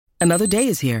Another day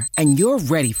is here, and you're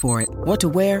ready for it. What to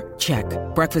wear? Check.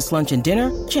 Breakfast, lunch, and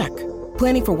dinner? Check.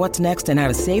 Planning for what's next and how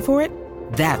to save for it?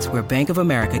 That's where Bank of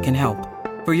America can help.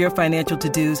 For your financial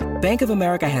to-dos, Bank of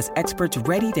America has experts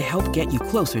ready to help get you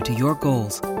closer to your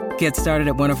goals. Get started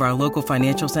at one of our local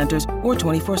financial centers or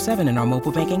 24/7 in our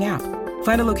mobile banking app.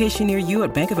 Find a location near you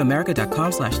at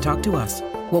bankofamerica.com/talktous.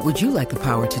 What would you like the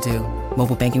power to do?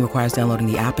 Mobile banking requires downloading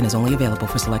the app and is only available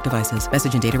for select devices.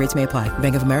 Message and data rates may apply.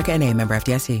 Bank of America N.A., member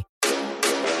FDIC.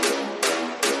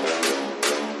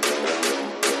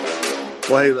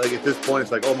 Well, hey, like at this point,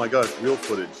 it's like, oh my god, it's real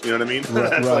footage. You know what I mean?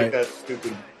 That's right. like that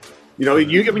stupid. You know,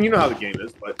 you know how the game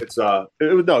is, but it's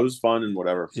it was fun and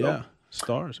whatever. So. Yeah,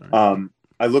 stars. Right?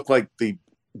 I look like the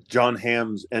John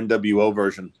Hamm's NWO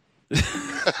version.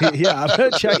 Yeah, I'm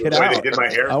gonna check it out. They did my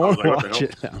hair. I want to like, watch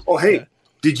it now. Oh, hey,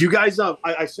 did you guys?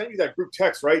 I sent you that group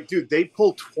text, right, dude? They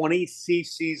pulled 20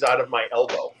 cc's out of my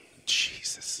elbow.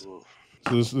 Jesus. So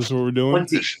this is what we're doing.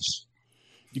 20.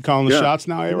 You calling the shots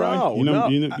now, A-Rod? No,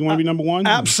 you want to be number one?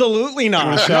 Absolutely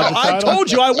not. You wanna I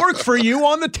told you I work for you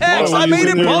on the text. I made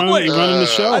it public. You're running the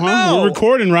show, huh? know. We're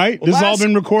recording, right? This has all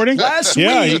been recording? Last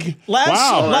week.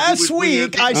 Last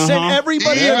week, I sent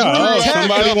everybody a group text.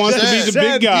 Somebody wants to be the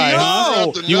big guy,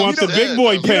 huh? You want the big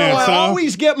boy pants, I huh?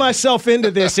 always get myself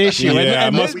into this issue. Yeah,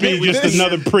 it must be just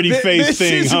another pretty face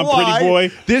thing, huh, pretty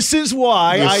boy? This is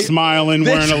why You're smiling,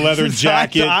 wearing a leather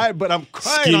jacket, but I'm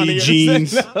crying on skinny the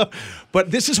jeans. But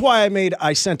this is why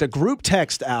I sent a group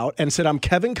text out and said, I'm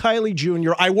Kevin Kiley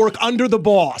Jr. I work under the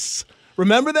boss.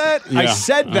 Remember that? Yeah. I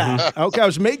said that. Okay, I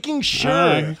was making sure.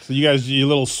 Right. So you guys, your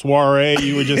little soiree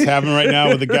you were just having right now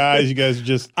with the guys, you guys are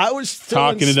just I was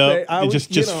talking it up.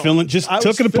 Just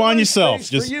took it upon yourself.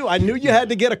 Just for you. I knew you had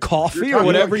to get a coffee or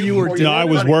whatever you were doing. No, I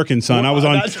was working, son. I was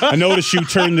on. I noticed you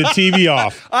turned the TV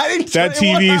off. I didn't. That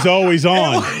TV's always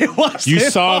on. You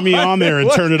saw me on there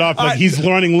and turned it off. Like he's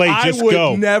running late. Just go.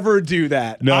 I would never do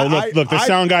that. No, look. The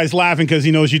sound guy's laughing because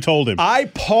he knows you told him. I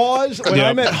pause when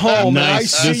I'm at home.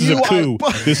 Nice. And I see this is a coup.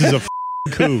 This is a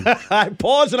coup. I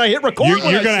pause and I hit record.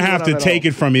 You're going to have to take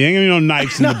it from me. Ain't going to be no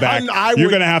knives in the back. You're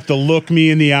going to have to look me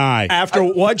in the eye. After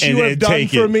what you have done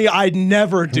for me, I'd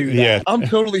never do that. Yeah. I'm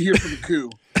totally here for the coup.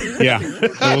 Yeah.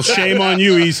 Well, shame on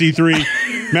you,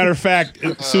 EC3. Matter of fact,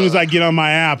 as soon as I get on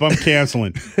my app, I'm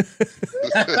canceling.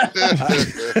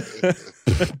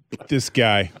 This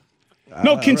guy.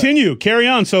 No, continue. Carry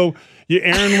on. So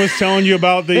Aaron was telling you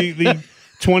about the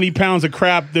 20 pounds of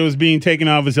crap that was being taken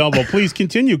out of his elbow. Please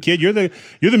continue, kid. You're the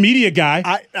media guy.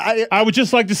 I would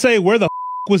just like to say, where the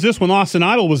was this when Austin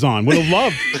Idol was on? Would have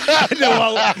loved.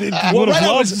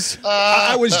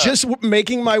 I was just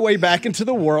making my way back into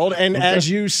the world, and as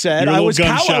you said, I was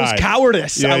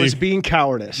cowardice. Yeah, I was being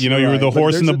cowardice. You know, you were the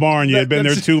horse in the barn. You had been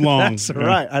there too long. That's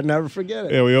right. I'd never forget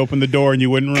it. Yeah, we opened the door and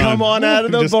you wouldn't run. Come on out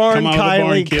of the barn,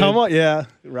 Kylie. Come on. Yeah,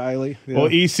 Riley. Yeah. Well,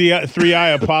 EC3, I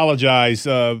apologize,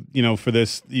 for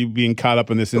this, you being caught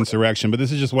up in this insurrection, but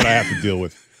this is just what I have to deal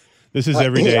with. This is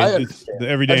every day.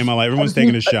 Every day in my life. Everyone's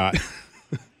taking a shot.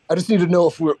 I just need to know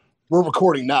if we're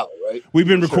recording now, right? We've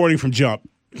been recording from jump.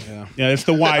 Yeah, it's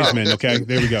the Wiseman. Okay,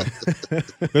 there we go.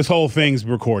 This whole thing's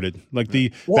recorded. Like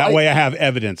that way, I have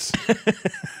evidence.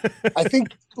 I think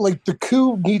the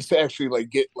coup needs to actually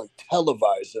get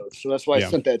televised though. So that's why I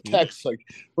sent that text.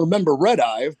 Remember Red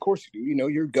Eye? Of course you do. You know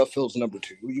your gut feels number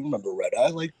 2. You remember Red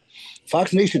Eye?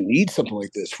 Fox Nation needs something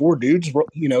like this. 4 dudes,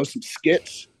 some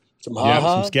skits, some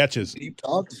some sketches, deep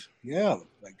talks. Yeah.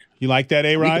 You like that,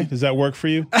 A-Rye? Does that work for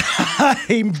you?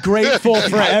 I'm grateful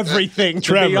for everything,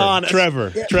 to be honest.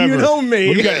 Trevor. You know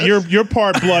me. You're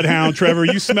part bloodhound, Trevor.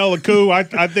 You smell a coup. I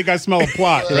think I smell a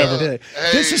plot, Trevor. Hey,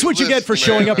 this is what you get for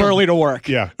showing up early to work.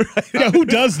 Yeah. Yeah, who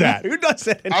does that? Who does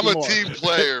that anymore? I'm a team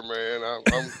player, man.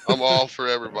 I'm all for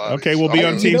everybody. Okay, we'll be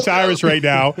on Team Cyrus right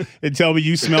now and tell me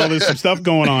you smell there's some stuff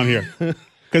going on here.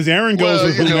 Because Aaron goes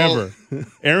with whomever.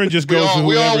 Aaron just goes with whoever's winning.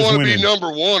 We all want to be number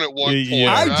 1 at one point.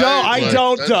 Yeah.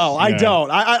 I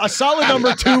don't. A solid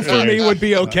number 2 for me would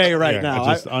be okay right now.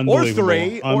 Just or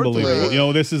 3. Unbelievable. You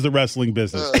know, this is the wrestling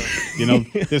business.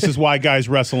 This is why guys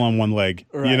wrestle on one leg.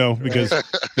 Right. Because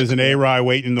there's an A-Rye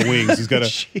waiting in the wings. He's got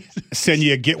to send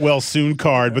you a get well soon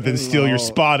card, but then steal your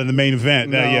spot in the main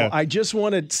event. No, I just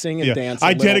want to sing and dance.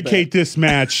 I dedicate this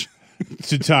match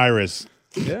to Tyrus.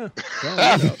 Yeah.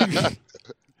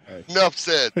 Enough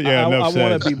said. Yeah, I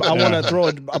want to throw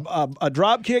a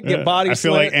drop kick, get body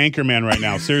slam. I feel like Anchorman right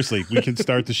now. Seriously, we can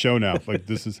start the show now.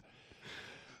 This is.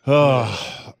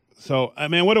 So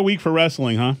man, what a week for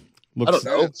wrestling, huh? I don't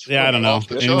know. Yeah, I don't know.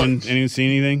 Anyone see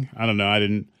anything? I don't know. I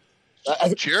didn't.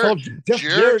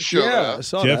 Jared showed up. I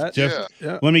saw that. Jeff.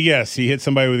 Let me guess. He hit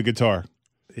somebody with a guitar.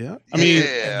 Yeah. I mean,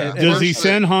 Yeah. does he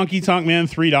send Honky Tonk Man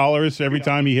 $3 every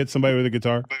time he hits somebody with a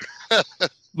guitar?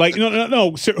 Like,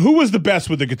 no. So who was the best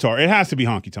with the guitar? It has to be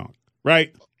Honky Tonk,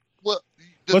 right? Well,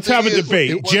 Let's have a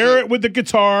debate. Jarrett with the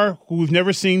guitar, who we've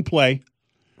never seen play,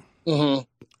 or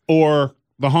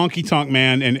the Honky Tonk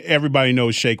Man, and everybody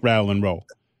knows Shake, Rattle, and Roll.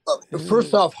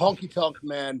 First off, Honky Tonk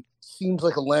Man seems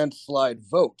like a landslide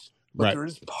vote. But Right. there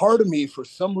is part of me, for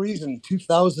some reason,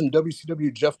 2000 WCW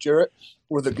Jeff Jarrett,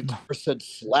 where the guitar said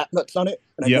slap nuts on it,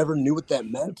 and I never knew what that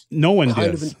meant. No one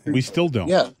Kind does. of We still don't.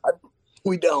 Yeah,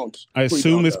 we don't. I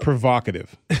assume it's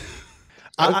provocative.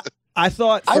 I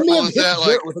thought I may have was hit that Jarrett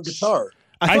like- with a guitar.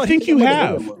 I think you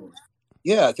have.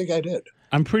 Yeah, I think I did.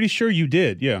 I'm pretty sure you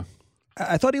did. Yeah.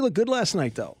 I thought he looked good last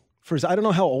night, though. I don't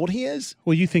know how old he is.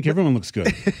 Well, you think everyone looks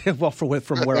good. Well, from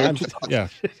where I'm. Yeah.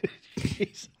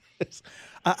 Jesus.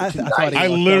 I thought he I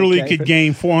looked literally okay. could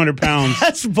gain 400 pounds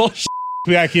That's bullshit.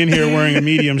 back in here wearing a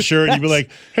medium shirt, and you'd be like,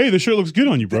 "Hey, the shirt looks good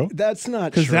on you, bro." That's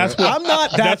not 'Cause true. that's what- I'm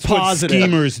not that That's positive. what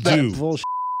schemers do. That's bullshit.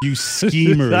 You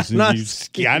schemers. That's and not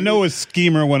you I know a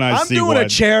schemer when I I'm see doing one. a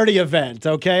charity event,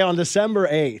 okay, on December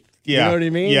 8th. Yeah. You know what I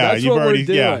mean? Yeah, That's you've what already. we're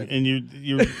doing. Yeah, and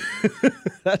you.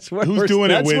 That's where Who's we're, doing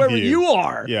it that's with where you? you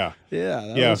are. Yeah. Yeah.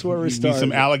 Yeah. That's where we're You need starting.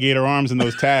 some alligator arms and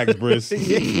those tags, Briz.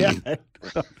 Yeah.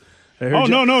 Oh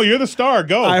no, you're the star.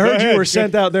 Go. I Go heard you ahead. were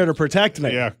sent out there to protect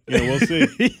me. Yeah, we'll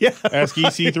see. Yeah. Ask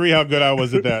EC3 how good I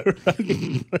was at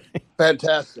that.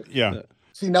 Fantastic. Yeah,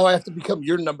 See, now I have to become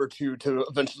your number 2 to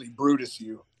eventually Brutus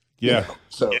you. yeah,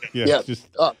 So, yeah. yeah. Just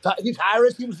He's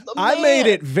Tyrus. He was the I man. made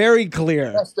it very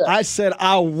clear. That's that. I said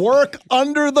I'll work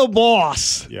under the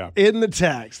boss. Yeah. In the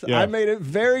text, Yeah. I made it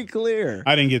very clear.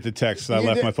 I didn't get the text. So I You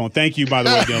left did- my phone. Thank you, by the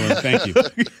way, Dylan. Thank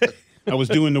you. I was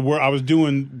doing I was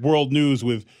doing world news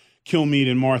with Kilmeade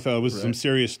and Martha. It was some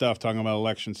serious stuff, talking about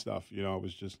election stuff. It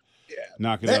was just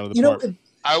knocking it out of the park.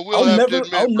 I will I'll have never-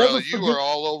 to I'll admit, never brother, you forget- are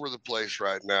all over the place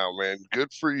right now, man.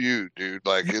 Good for you, dude.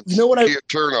 Like, it's You know what I- can't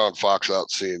turn on Fox out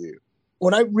seeing you.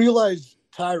 When I realized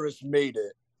Tyrus made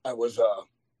it, I was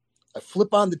I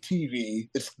flip on the TV.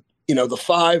 It's the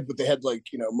 5, but they had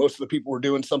most of the people were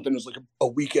doing something. It was like a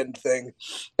weekend thing,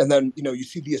 and then you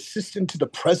see the assistant to the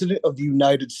president of the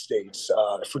United States.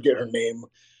 I forget her name.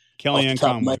 Kellyanne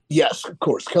Conway. Yes, of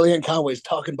course. Kellyanne Conway is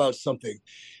talking about something,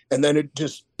 and then it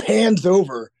just pans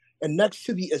over, and next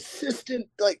to the assistant,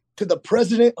 to the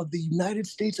president of the United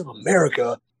States of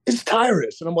America, is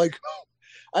Tyrus, and I'm like,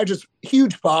 I just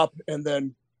huge pop, and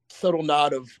then subtle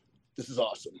nod of this is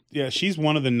awesome. Yeah, she's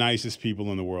one of the nicest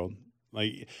people in the world.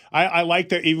 Like I like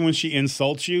that. Even when she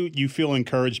insults you, you feel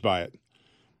encouraged by it.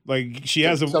 Like she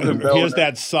has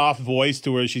that soft voice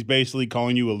to where she's basically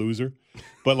calling you a loser,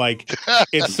 but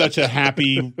it's such a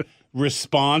happy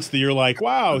response that you're like,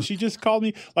 wow, she just called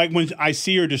me. Like when I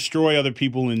see her destroy other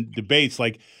people in debates,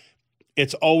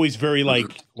 it's always very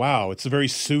wow, it's very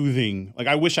soothing. Like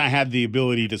I wish I had the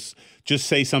ability to just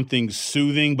say something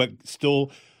soothing, but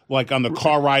still. On the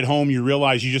car ride home, you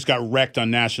realize you just got wrecked on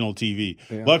national TV.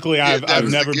 Yeah. Luckily, I've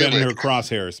never been in her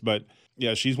crosshairs, but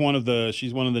yeah, she's one of the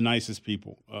nicest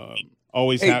people.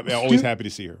 Always happy to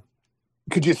see her.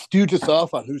 Could you stooge us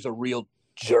off on who's a real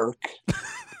jerk?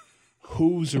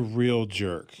 Who's a real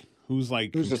jerk? Who's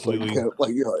completely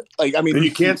I mean, and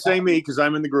you can't say me because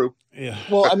I'm in the group. Yeah.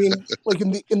 Well, I mean,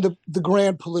 in the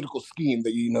grand political scheme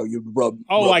that you rub.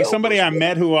 Rub somebody I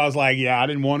met who I was like, yeah, I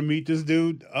didn't want to meet this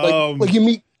dude. You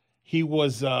meet. He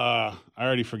was. I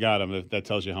already forgot him. If that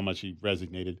tells you how much he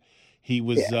resignated. He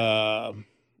was. For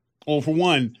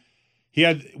one, he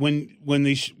had when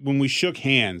we shook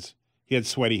hands, he had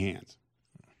sweaty hands.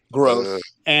 Gross.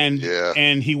 And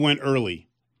he went early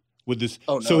with this.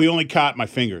 Oh, no. So he only caught my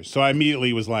fingers. So I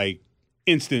immediately was like,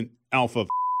 instant alpha.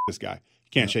 This guy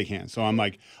can't shake hands. So I'm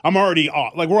like, I'm already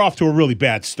off. We're off to a really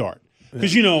bad start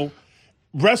because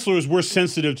wrestlers, we're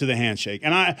sensitive to the handshake.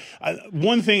 And I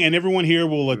one thing, and everyone here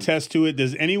will attest to it.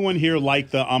 Does anyone here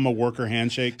like the I'm a worker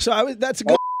handshake? So that's a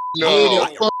good. No.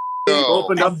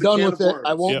 I'm done with it.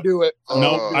 I won't do it.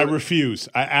 No, I refuse.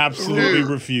 I absolutely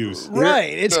refuse.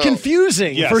 Right. It's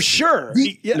confusing for sure.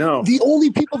 The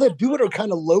only people that do it are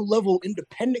kind of low-level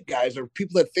independent guys or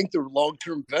people that think they're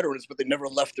long-term veterans, but they never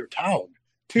left their town.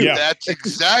 Too. Yeah. That's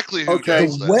exactly who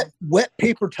does that. Wet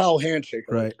paper towel handshake,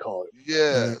 I like to call it.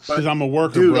 Yeah. Because I'm a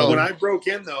worker, dude, brother. when I broke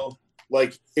in, though,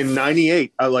 in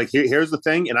 98, here's the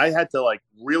thing, and I had to,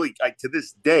 really, to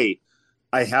this day,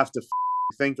 I have to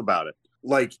think about it.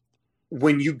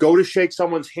 When you go to shake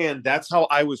someone's hand, that's how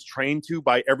I was trained to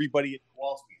by everybody at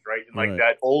Kowalski's, right? And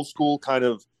that old school kind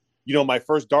of, my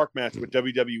first dark match with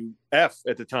WWF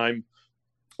at the time,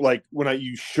 when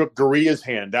you shook Guria's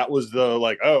hand, that was the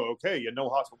oh, okay, you know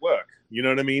how to work. You know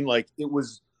what I mean? It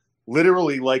was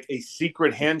literally like a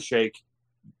secret handshake.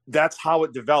 That's how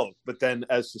it developed. But then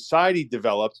as society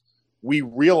developed, we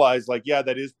realized like, yeah,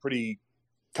 that is pretty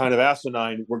kind of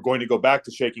asinine. We're going to go back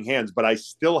to shaking hands, but I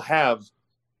still have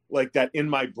like that in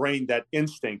my brain, that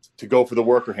instinct to go for the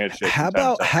worker handshake. How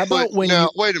about when now,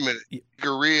 wait a minute.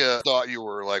 Garea thought you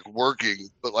were like working,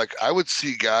 but like I would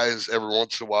see guys every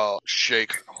once in a while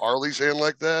shake Harley's hand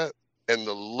like that, and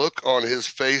the look on his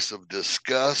face of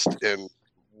disgust and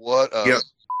what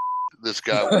this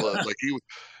guy was like.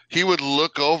 He would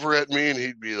look over at me and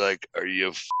he'd be like, "Are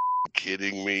you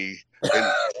kidding me?" And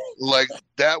like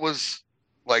that was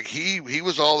like he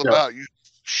was all about you.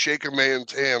 Shake a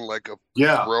man's hand like a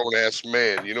grown ass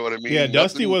man. You know what I mean? Yeah,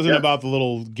 Dusty wasn't about the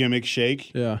little gimmick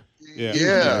shake. Yeah.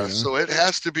 So it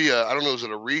has to be I don't know, is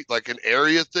it like an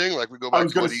area thing? Like we go back I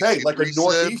was going to say, like a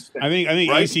Northeast thing. I think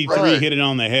right? EC3 hit it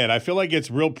on the head. I feel like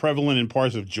it's real prevalent in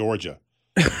parts of Georgia.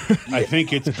 I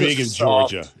think it's big in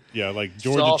Georgia. Yeah, like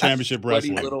Georgia Championship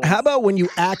Wrestling. How about when you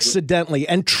accidentally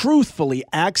and truthfully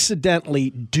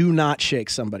do not shake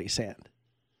somebody's hand?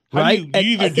 Right? You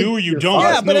either do or you don't.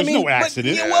 Yeah, but there's no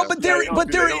accident. But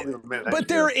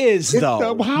there is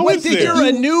though. How is there? You're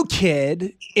a new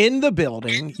kid in the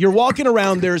building. You're walking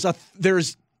around.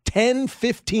 There's 10,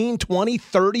 15, 20,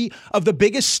 30 of the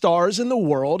biggest stars in the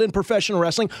world in professional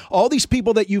wrestling. All these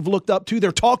people that you've looked up to,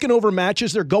 they're talking over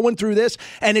matches. They're going through this,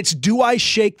 and it's do I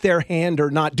shake their hand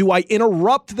or not? Do I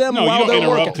interrupt them while they're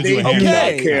working? They do not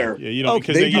care. Yeah, you don't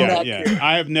because they do not care.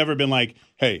 I have never been like,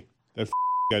 hey, that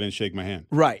guy didn't shake my hand.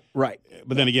 Right.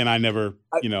 But then again, I never,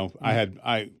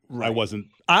 I wasn't.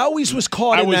 I always was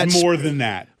caught in that. I was more than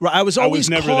that. Right. I was always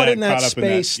caught in that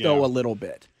space, though, a little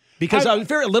bit. Because I was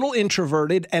a little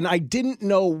introverted, and I didn't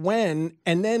know when,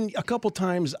 and then a couple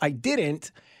times I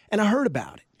didn't, and I heard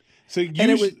about it. So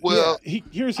here's the thing.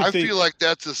 I feel like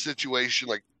that's a situation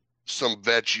like some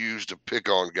vets use to pick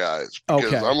on guys.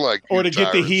 Because I'm like, or to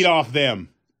get the heat off them.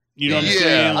 You know what I'm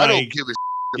saying? I don't give a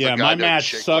yeah, my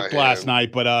match sucked last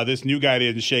night, but this new guy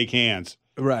didn't shake hands.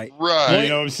 Right. You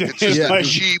know what I'm saying? It's just like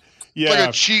cheap. Like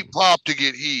a cheap pop to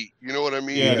get heat. You know what I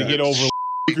mean? Yeah, to get over.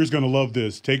 Taker's gonna love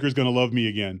this. Taker's gonna love me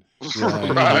again.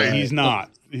 Right. He's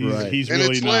not. He's and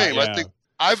really it's not. lame. Yeah. I think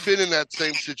I've been in that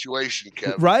same situation,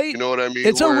 Kevin. Right. You know what I mean?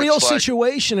 It's a real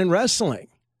situation in wrestling.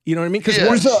 You know what I mean? Because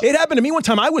it happened to me one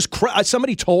time. I was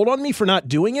somebody told on me for not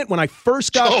doing it when I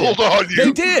first got there.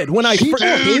 They did when I first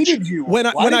hated you. Why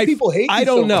do people hate you? I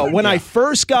don't know. When I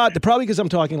first got probably because I'm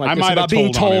talking like this about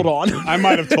being told on. I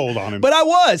might have told on him, but I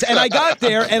was, and I got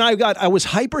there, and I was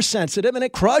hypersensitive, and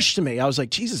it crushed me. I was like,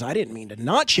 Jesus, I didn't mean to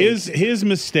not change. His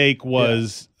mistake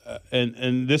was.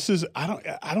 And this is I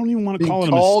don't even want to call it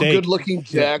a mistake. Good-looking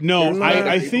Jack. No,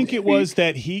 I think it was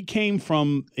that he came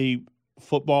from a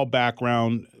football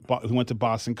background, who went to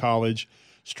Boston College,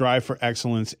 strive for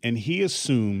excellence, and he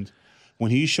assumed when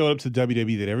he showed up to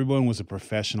WWE that everyone was a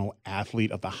professional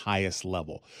athlete of the highest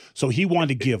level. So he wanted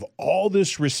to give all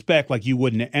this respect like you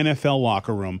would in an NFL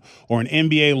locker room or an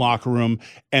NBA locker room,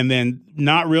 and then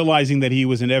not realizing that he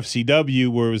was in FCW,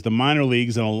 where it was the minor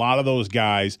leagues, and a lot of those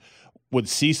guys would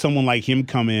see someone like him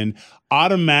come in,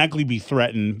 automatically be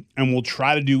threatened, and will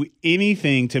try to do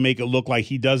anything to make it look like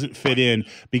he doesn't fit in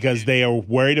because they are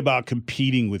worried about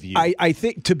competing with you. I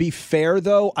think, to be fair,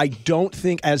 though, I don't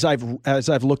think, as I've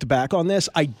looked back on this,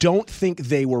 I don't think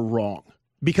they were wrong.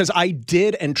 Because I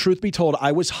did, and truth be told,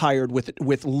 I was hired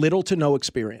with little to no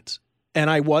experience. And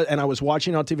I was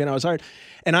watching on TV, and I was hired.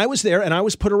 And I was there, and I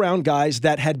was put around guys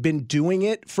that had been doing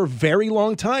it for a very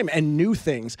long time and knew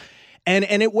things. And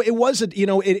it was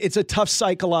it's a tough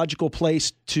psychological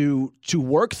place to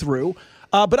work through,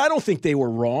 but I don't think they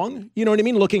were wrong. You know what I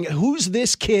mean? Looking at who's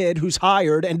this kid who's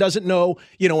hired and doesn't know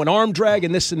an arm drag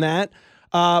and this and that.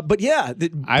 But yeah,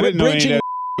 I didn't know any of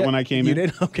that when I came in. You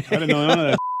did? Okay. I didn't know none of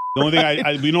that. The only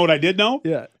thing you know what I did know?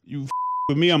 Yeah. You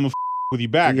with me, I'm with you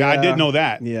back. Yeah. I did know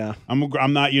that. Yeah.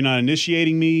 I'm not. You're not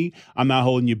initiating me. I'm not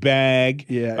holding your bag.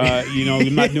 Yeah.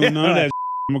 I'm not doing none of that.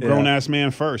 I'm a grown-ass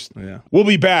man first. Yeah. We'll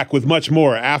be back with much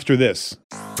more after this.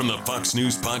 From the Fox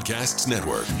News Podcasts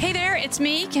Network. Hey there, it's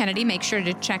me, Kennedy. Make sure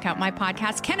to check out my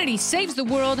podcast, Kennedy Saves the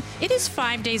World. It is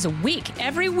 5 days a week,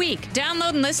 every week. Download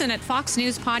and listen at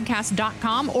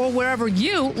foxnewspodcast.com or wherever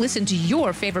you listen to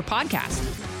your favorite podcast.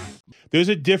 There's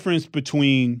a difference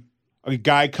between a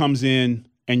guy comes in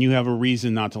and you have a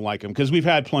reason not to like him. Because we've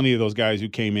had plenty of those guys who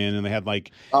came in and they had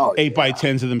like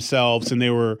 8x10s of themselves and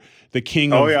they were the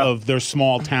king of their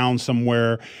small town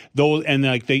somewhere.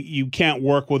 You can't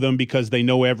work with them because they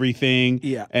know everything.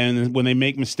 Yeah. And when they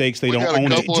make mistakes, they don't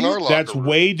own it. That's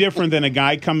way different than a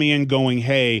guy coming in going,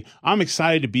 hey, I'm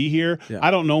excited to be here. Yeah.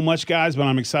 I don't know much, guys, but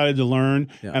I'm excited to learn.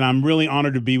 Yeah. And I'm really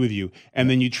honored to be with you. And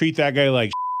then you treat that guy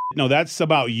like No, that's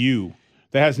about you.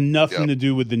 That has nothing to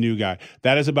do with the new guy.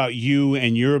 That is about you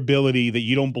and your ability that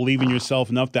you don't believe in yourself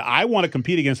enough that I want to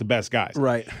compete against the best guys.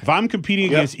 Right. If I'm competing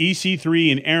against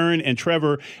EC3 and Aaron and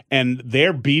Trevor and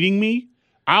they're beating me,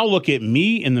 I'll look at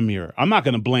me in the mirror. I'm not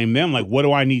going to blame them. Like, what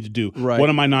do I need to do? Right. What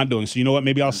am I not doing? So you know what?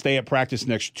 Maybe I'll stay at practice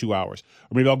an extra 2 hours.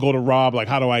 Or maybe I'll go to Rob, like,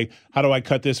 how do I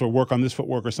cut this or work on this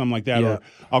footwork or something like that? Yeah. Or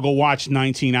I'll go watch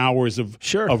 19 hours of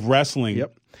wrestling.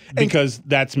 Yep. Because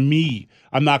that's me.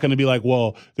 I'm not going to be like,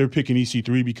 well, they're picking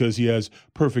EC3 because he has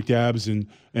perfect abs and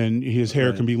his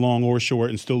hair can be long or short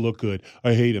and still look good.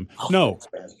 I hate him. No.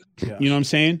 You know what I'm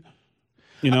saying?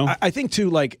 You know? I think, too,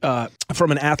 like,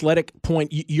 from an athletic point,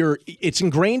 it's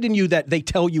ingrained in you that they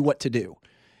tell you what to do.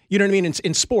 You know what I mean?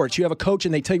 In sports, you have a coach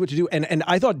and they tell you what to do. And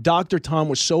I thought Dr. Tom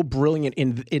was so brilliant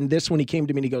in this when he came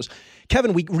to me and he goes,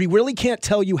 Kevin, we really can't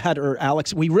tell you how to, or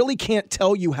Alex, we really can't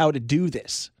tell you how to do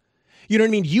this. You know what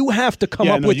I mean? You have to come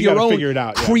up with your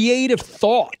own creative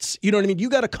thoughts. You know what I mean? You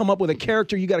got to come up with a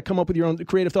character. You got to come up with your own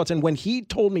creative thoughts. And when he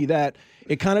told me that,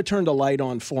 it kind of turned a light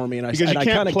on for me. And because you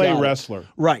can't play wrestler.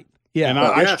 Right. Yeah. And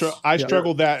I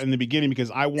struggled that in the beginning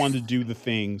because I wanted to do the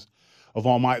things of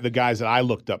all the guys that I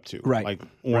looked up to. Right. Like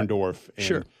Orndorff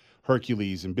and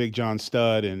Hercules and Big John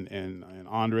Studd and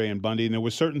Andre and Bundy. And there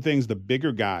were certain things the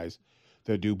bigger guys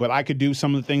that do. But I could do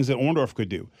some of the things that Orndorff could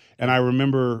do. And I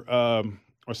remember...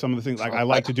 or some of the things, like I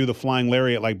like to do the flying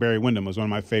lariat like Barry Windham was one of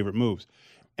my favorite moves.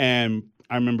 And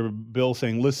I remember Bill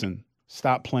saying, listen,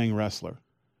 stop playing wrestler.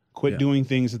 Quit doing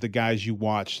things that the guys you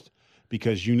watched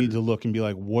because you need to look and be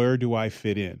like, where do I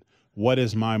fit in? What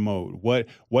is my mode?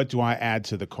 What do I add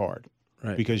to the card?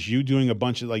 Right. Because you doing a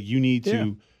bunch of, like, you need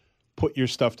to put your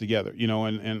stuff together, you know,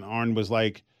 and Arn was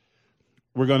like,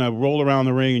 we're going to roll around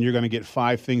the ring and you're going to get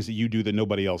 5 things that you do that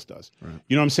nobody else does. Right.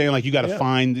 You know what I'm saying? Like, you got to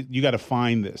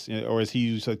find this. Or as he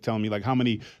used to tell me, like, how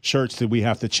many shirts did we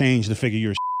have to change to figure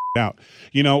your out?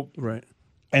 You know? Right.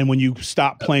 And when you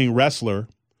stop playing wrestler,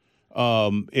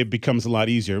 it becomes a lot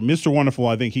easier. Mr. Wonderful,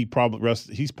 I think he's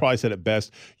probably said it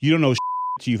best. You don't know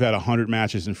till you've had 100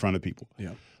 matches in front of people.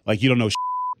 Yeah. Like, you don't know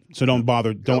so don't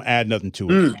bother. Don't add nothing to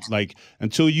it. Like,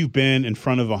 until you've been in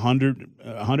front of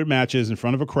 100 matches in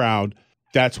front of a crowd,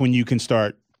 that's when you can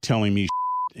start telling me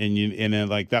and then,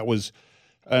 like, that was,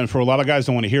 and for a lot of guys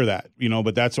don't want to hear that, you know,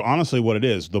 but that's honestly what it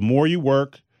is. The more you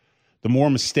work, the more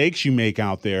mistakes you make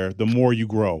out there, the more you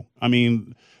grow. I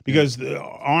mean, because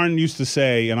Arn used to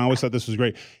say, and I always thought this was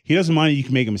great, he doesn't mind you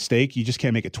can make a mistake, you just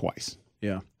can't make it twice.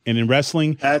 Yeah. And in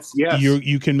wrestling,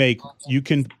 you can make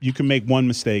one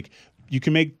mistake. You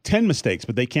can make 10 mistakes,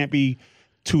 but they can't be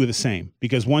 2 of the same,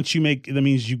 because once you make, that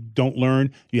means you don't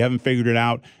learn, you haven't figured it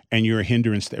out, and you're a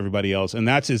hindrance to everybody else. And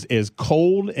that's as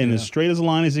cold and as straight as a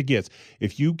line as it gets.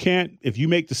 If you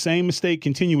make the same mistake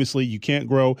continuously, you can't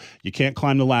grow, you can't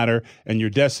climb the ladder, and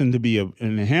you're destined to be an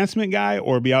enhancement guy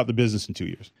or be out of the business in 2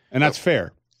 years. And that's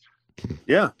fair.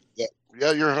 Yeah,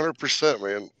 you're 100%,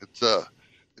 man.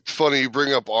 It's funny you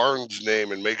bring up Arn's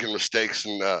name and making mistakes,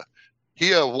 and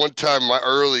he one time, my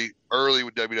early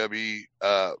with WWE,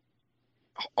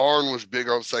 Arn was big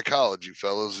on psychology,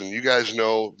 fellas, and you guys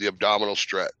know the abdominal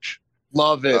stretch.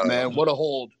 Love it, man. What a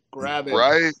hold. Grab it.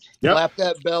 Right? Slap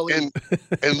that belly.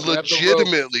 And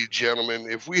legitimately, gentlemen,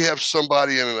 if we have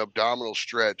somebody in an abdominal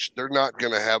stretch, they're not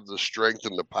going to have the strength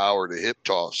and the power to hip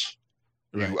toss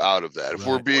you out of that. If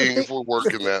we're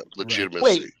working that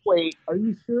legitimacy. Wait, are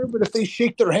you sure? But if they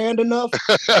shake their hand enough,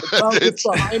 the crowd gets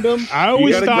behind them. I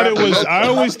always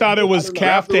thought it was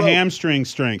calf to hamstring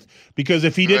strength, because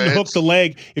if he didn't hook the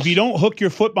leg, if you don't hook your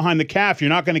foot behind the calf, you're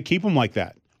not going to keep him like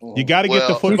that. You got to get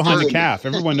the foot behind the calf.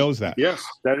 Everyone knows that. Yes,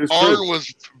 that is true. Arn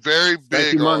was very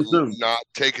big on not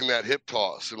taking that hip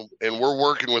toss, and we're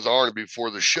working with Arn before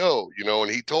the show, you know,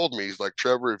 and he told me, he's like,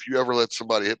 Trevor, if you ever let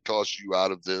somebody hip toss you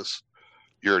out of this,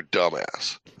 you're a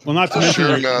dumbass. Well, not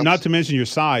to mention your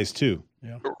size too.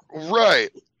 Yeah. Right.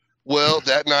 Well,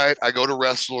 that night I go to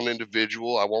wrestle an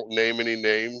individual. I won't name any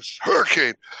names.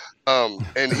 Hurricane.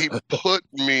 And he put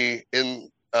me in.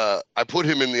 I put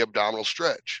him in the abdominal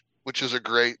stretch, which is a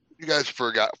great. You guys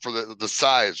forgot for the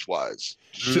size wise.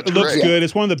 It looks good.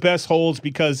 It's one of the best holds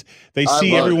because they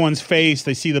see everyone's face.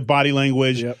 They see the body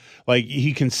language. Yep. Like,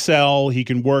 he can sell, he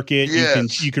can work it.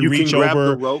 Yes. You can reach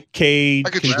over.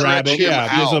 Cade can grab it.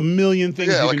 Yeah, there's a million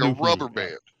things. Yeah, like a rubber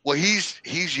band. Well, he's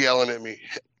yelling at me.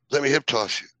 Let me hip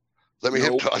toss you. Let me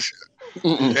hip toss you.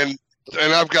 And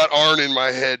I've got Arn in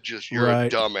my head. Just you're a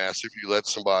dumbass if you let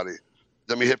somebody.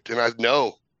 Let me hip. And I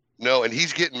know. No, and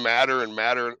he's getting madder and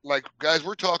madder. Like, guys,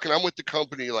 we're talking, I'm with the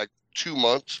company like 2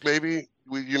 months, maybe.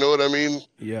 You know what I mean?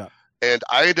 Yeah. And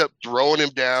I end up throwing him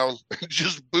down and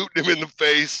just booting him in the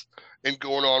face and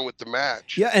going on with the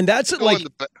match. Yeah, and that's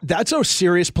that's a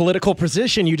serious political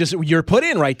position you're put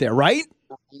in right there, right?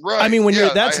 Right. I mean, when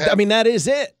that is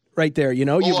it right there. You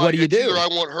know, what do you do? Either I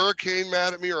want Hurricane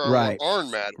mad at me or I want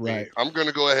Arn mad at me. I'm going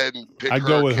to go ahead and pick I'd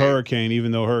go with Hurricane,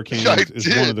 even though Hurricane is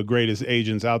one of the greatest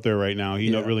agents out there right now.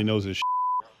 He really knows his shit.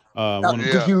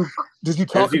 Did you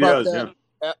talk about that?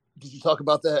 Yeah. Did you talk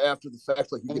about that after the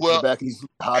fact? Like, you get back and he's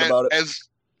hot about it?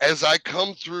 As I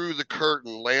come through the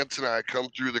curtain, Lance and I come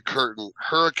through the curtain,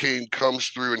 Hurricane comes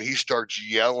through and he starts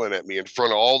yelling at me in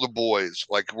front of all the boys,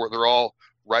 like where they're all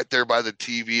right there by the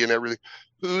TV and everything.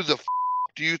 Who the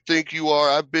do you think you are?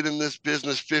 I've been in this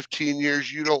business 15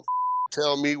 years. You don't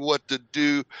tell me what to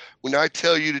do. When I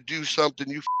tell you to do something,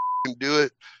 you do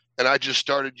it. And I just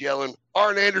started yelling,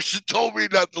 Arn Anderson told me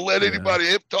not to let anybody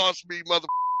hip toss me, mother.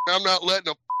 I'm not letting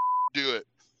them do it.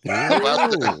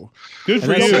 Good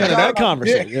for you. That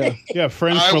conversation. Yeah,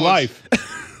 friends for life.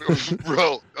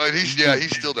 Bro, he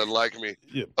still doesn't like me.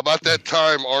 Yep. About that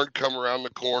time, Arn come around the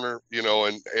corner, you know,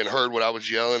 and heard what I was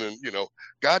yelling, and, you know,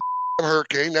 God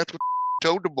Hurricane, that's what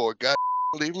told the boy, God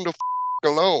leave him the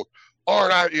alone.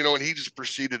 Arn, and he just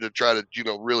proceeded to try to, you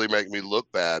know, really make me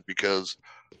look bad because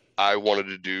I wanted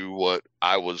to do what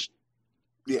I was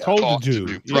told to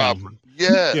do proper.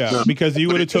 Yeah, because you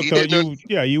would have took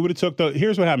the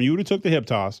here's what happened. You would have took the hip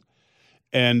toss,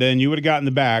 and then you would have gotten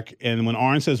the back, and when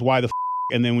Arn says, why the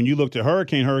and then when you looked at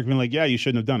Hurricane like, yeah, you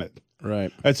shouldn't have done it.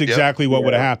 Right. That's exactly what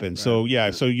would have happened.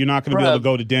 Right. So you're not going to be able to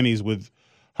go to Denny's with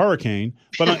Hurricane,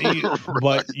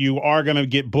 but you are going to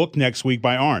get booked next week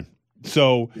by Arn.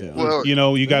 So, you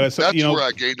know, you got to, that's where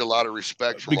I gained a lot of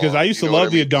respect from because Arn. I used to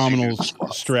love the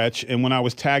abdominals stretch. And when I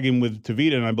was tagging with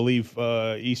Tavita, and I believe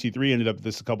EC3 ended up with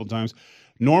this a couple of times,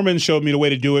 Norman showed me the way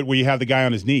to do it where you have the guy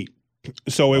on his knee.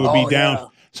 So it would be down. Yeah.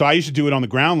 So I used to do it on the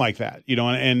ground like that, you know,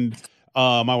 and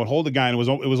I would hold the guy, and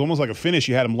it was almost like a finish.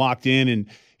 You had him locked in, and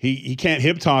he can't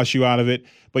hip toss you out of it,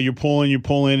 but you're pulling,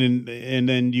 and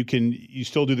then you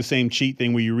still do the same cheat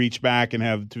thing where you reach back and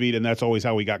have Tavita, and that's always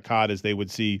how we got caught, is they would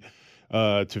see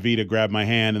Tavita grab my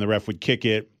hand, and the ref would kick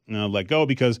it, and I'd let go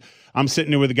because I'm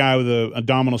sitting there with a guy with a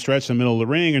abdominal stretch in the middle of the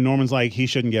ring, and Norman's like, he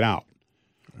shouldn't get out.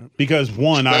 Because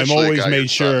one, I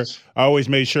always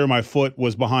made sure my foot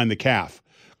was behind the calf.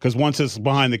 Because once it's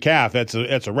behind the calf, that's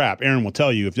a wrap. Aaron will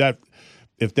tell you if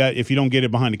you don't get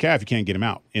it behind the calf, you can't get him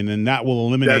out, and then that will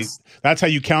eliminate. That's how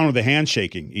you counter the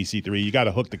handshaking. EC3, you got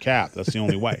to hook the calf. That's the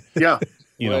only way. Yeah,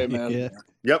 you know. Man. Yeah.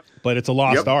 Yep. But it's a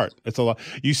lost art. It's a lot.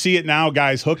 You see it now.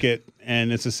 Guys hook it,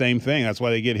 and it's the same thing. That's why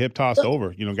they get hip tossed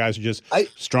over. You know, guys are just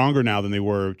stronger now than they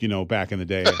were, you know, back in the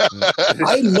day.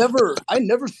 I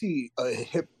never see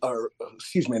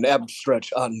an ab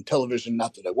stretch on television.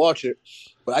 Not that I watch it,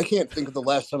 but I can't think of the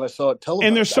last time I saw it televised.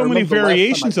 And there's so many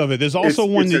variations of it. There's also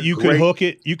one that you can hook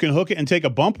it. You can hook it and take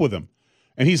a bump with him,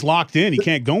 and he's locked in. He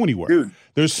can't go anywhere. Dude,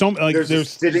 there's a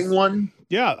sitting one.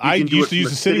 Yeah, I used to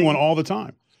use the sitting one all the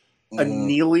time. A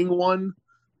kneeling one.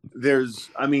 It's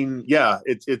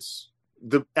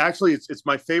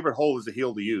my favorite hold as a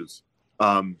heel to use,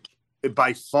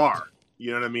 by far.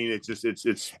 You know what I mean? It's.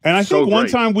 And I think one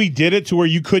time we did it to where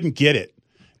you couldn't get it,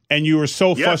 and you were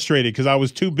so frustrated because I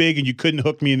was too big and you couldn't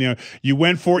hook me in there. You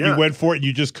went for it, and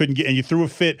you just couldn't get, and you threw a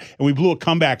fit, and we blew a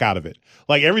comeback out of it.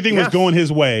 Like everything was going his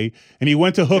way, and he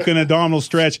went to hook an abdominal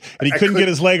stretch, and he couldn't get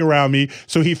his leg around me,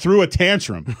 so he threw a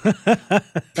tantrum, and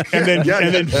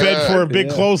then fed for a big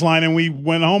clothesline, and we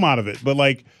went home out of it. But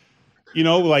like, you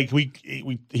know, like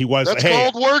he was. That's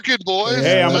called working, boys.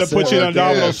 Hey, I'm going to put you in an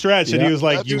abdominal stretch, and he was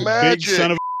like, "That's you magic. Big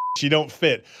son of a, you don't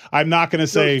fit." I'm not going to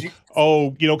say,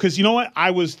 because you know what?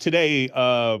 I was today.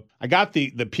 I got the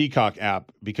Peacock app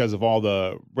because of all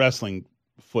the wrestling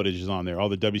footage is on there. All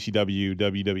the WCW,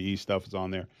 WWE stuff is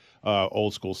on there.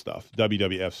 Old school stuff,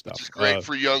 WWF stuff. It's great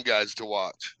for young guys to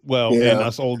watch. Well, and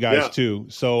us old guys too.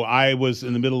 So I was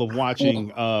in the middle of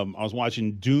watching. I was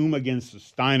watching Doom against the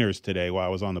Steiners today while I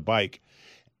was on the bike,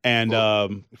 and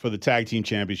for the tag team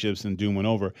championships, and Doom went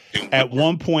over. At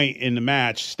one point in the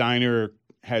match, Steiner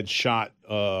had shot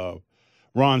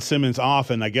Ron Simmons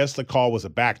off, and I guess the call was a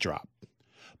backdrop.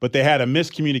 But they had a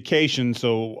miscommunication,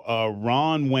 so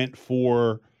Ron went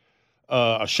for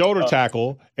a shoulder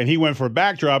tackle, and he went for a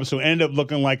backdrop, so it ended up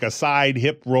looking like a side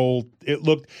hip roll. It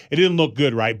didn't look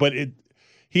good, right? But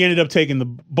he ended up taking the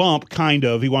bump, kind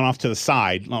of. He went off to the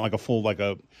side, not like a full,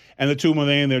 and the two of them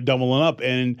were in there doubling up,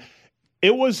 and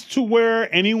it was to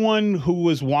where anyone who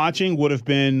was watching would have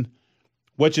been,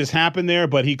 what just happened there?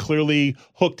 But he clearly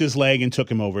hooked his leg and took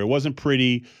him over. It wasn't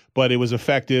pretty, but it was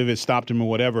effective. It stopped him or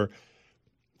whatever.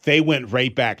 They went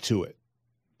right back to it.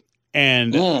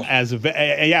 And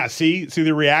see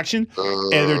the reaction?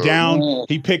 And they're down.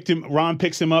 Ron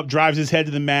picks him up, drives his head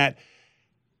to the mat.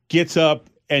 gets up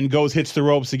and hits the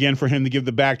ropes again for him to give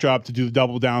the backdrop to do the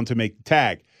double down to make the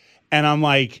tag. And I'm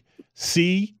like,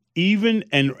 see,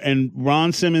 and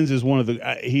Ron Simmons is one of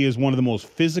the most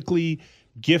physically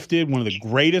gifted, one of the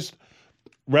greatest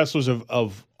wrestlers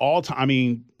of all time. I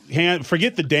mean,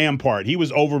 forget the damn part. He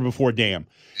was over before damn.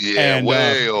 Yeah, and,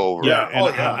 way over.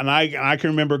 Yeah, and I can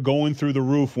remember going through the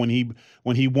roof when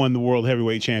he won the World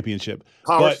Heavyweight Championship.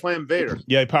 Slam Vader.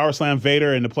 Yeah, Power Slam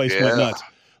Vader, and the place went nuts.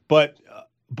 But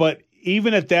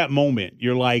even at that moment,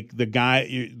 you're like,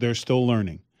 they're still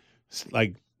learning.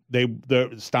 Like the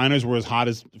Steiners were as hot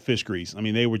as fish grease. I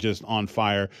mean, they were just on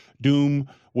fire. Doom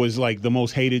was like the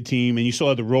most hated team, and you still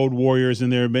had the Road Warriors in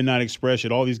there, Midnight Express,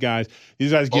 all these guys.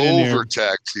 These guys get in there. Over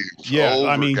tag teams. Yeah,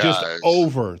 I mean, just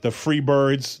over. The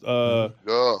Freebirds,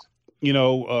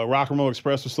 Rock and Roll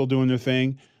Express was still doing their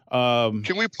thing.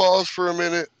 Can we pause for a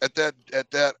minute at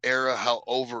that era? How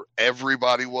over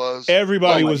everybody was.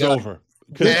 Everybody was over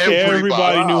because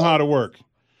everybody knew how to work.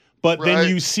 But then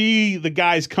you see the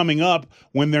guys coming up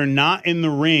when they're not in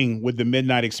the ring with the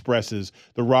Midnight Expresses,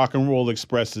 the Rock and Roll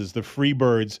Expresses, the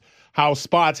Freebirds, how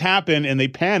spots happen and they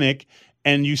panic,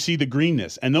 and you see the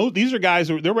greenness. And these are guys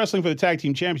they're wrestling for the tag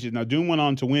team championship. Now Doom went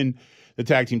on to win the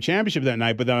tag team championship that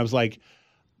night, but then I was like,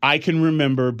 I can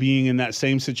remember being in that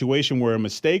same situation where a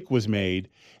mistake was made,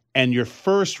 and your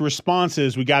first response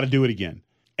is, we got to do it again.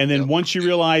 And then once you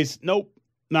realize, nope,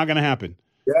 not going to happen.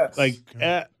 Yes. Like,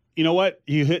 you know what?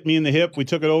 You hit me in the hip. We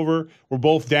took it over. We're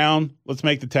both down. Let's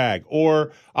make the tag.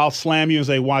 Or I'll slam you and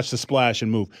say, watch the splash and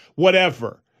move.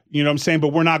 Whatever. You know what I'm saying?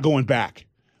 But we're not going back.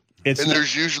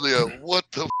 There's usually what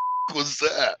the was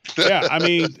that? Yeah, I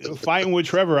mean, fighting with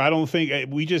Trevor, I don't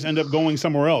think we just end up going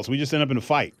somewhere else. We just end up in a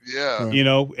fight. Yeah.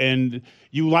 And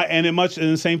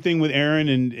the same thing with Aaron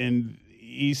and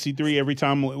EC3. Every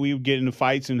time we would get into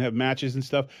fights and have matches and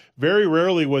stuff, very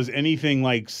rarely was anything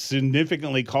like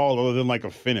significantly called other than like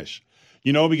a finish,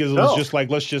 because it was just like,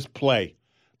 let's just play,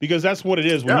 because that's what it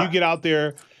is. When you get out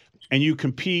there and you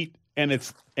compete and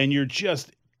you're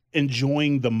just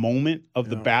enjoying the moment of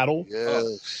the battle.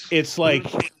 Yes. It's like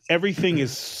everything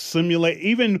is simulated,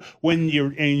 even when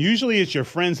and usually it's your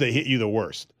friends that hit you the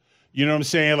worst. You know what I'm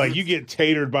saying? Like you get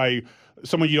tatered by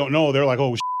someone you don't know. They're like,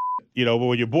 oh, but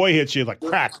when your boy hits you, like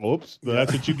crack, oops,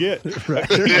 that's what you get. Right.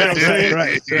 You know what I'm saying?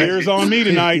 Right. Beer's on me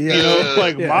tonight.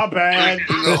 My bad.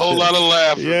 There's a whole lot of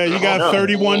laughter. Yeah, you got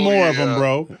 31 more of them,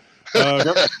 bro.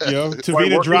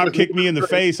 Tavita drop kicked me in the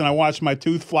face, and I watched my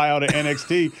tooth fly out of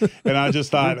NXT, and I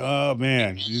just thought, oh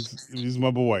man, he's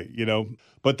my boy,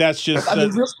 But that's just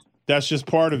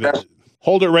part of it.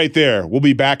 Hold it right there. We'll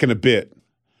be back in a bit.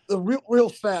 The real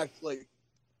fact,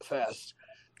 fast.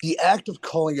 The act of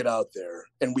calling it out there,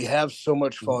 and we have so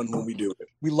much fun when we do it.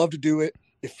 We love to do it.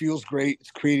 It feels great. It's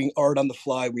creating art on the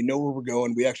fly. We know where we're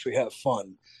going. We actually have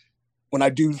fun. When I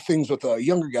do things with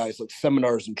younger guys, like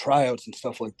seminars and tryouts and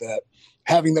stuff like that,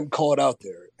 having them call it out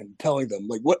there and telling them,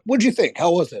 like, what'd you think?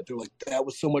 How was that? They're like, that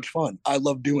was so much fun. I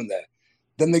love doing that.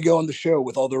 Then they go on the show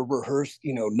with all their rehearsed,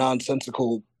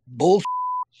 nonsensical bullshit.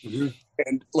 Mm-hmm.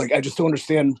 And I just don't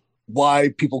understand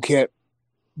why people can't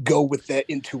go with that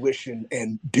intuition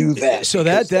and do that. So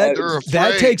that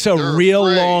takes a real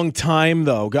long time,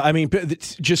 though. I mean,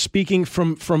 just speaking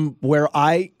from where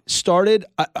I started,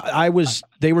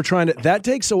 they were trying to. That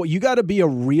takes you got to be a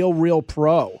real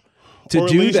pro to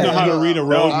do that. Know how to read a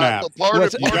roadmap.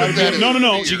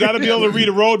 You got to be able to read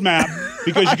a roadmap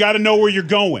because you got to know where you're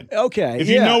going. Okay, if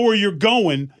you know where you're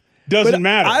going. Doesn't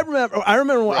matter. I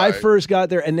remember when I first got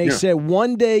there, and they said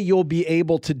one day you'll be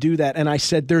able to do that, and I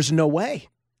said, "There's no way."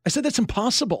 I said, that's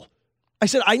impossible. I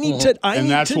said,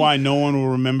 that's why no one will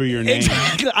remember your name.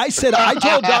 Exactly. I said, I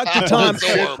told Dr. Tom,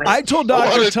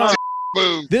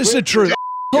 this is the truth.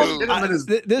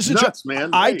 This is nuts, man.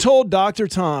 I told Dr.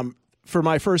 Tom for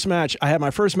my first match, I had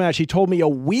my first match, he told me a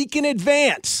week in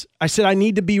advance. I said, I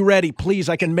need to be ready. Please,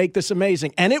 I can make this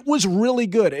amazing. And it was really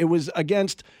good. It was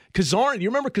against Kazarni. You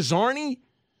remember Kazarni?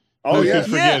 Oh, yeah.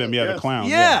 Forget him. The clown.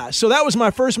 Yeah. So that was my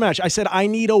first match. I said, I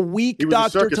need a week,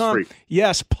 Dr. Tom. Freak.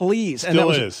 Yes, please. And Still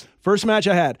that was is. First match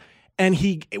I had. And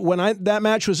that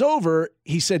match was over,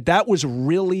 he said, that was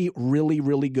really, really,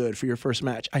 really good for your first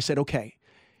match. I said, okay,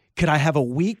 could I have a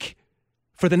week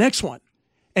for the next one?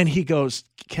 And he goes,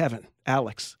 Kevin,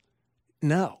 Alex,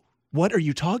 no. What are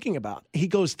you talking about? He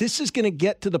goes, this is going to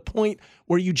get to the point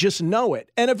where you just know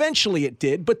it. And eventually it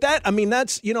did. But that's a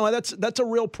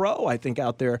real pro, I think,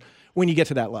 out there when you get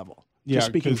to that level. Yeah, just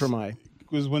speaking for my.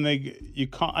 Because when I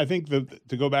think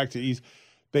to go back to East,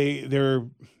 they're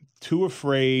too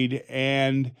afraid,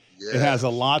 and it has a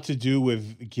lot to do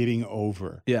with getting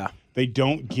over. Yeah. They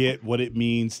don't get what it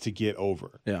means to get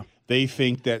over. Yeah. they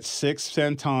think that 6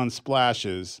 senton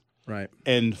splashes Right.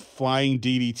 and flying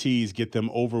DDTs get them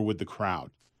over with the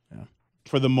crowd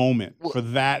for the moment, for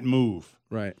that move.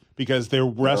 Right. Because they're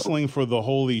wrestling for the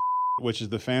holy which is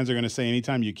the fans are going to say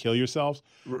anytime you kill yourselves,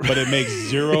 but it makes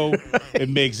zero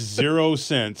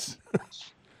sense.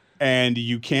 And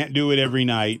you can't do it every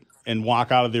night and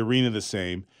walk out of the arena the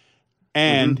same.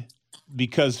 And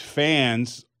because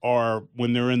fans are,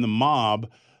 when they're in the mob,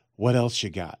 what else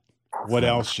you got? What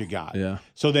else you got? Yeah.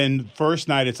 So then first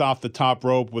night it's off the top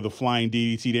rope with a flying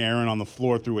DDT to Aaron on the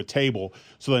floor through a table.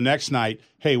 So the next night,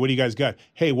 hey, what do you guys got?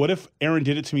 Hey, what if Aaron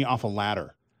did it to me off a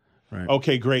ladder? Right.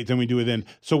 Okay, great. Then we do it then.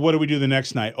 So what do we do the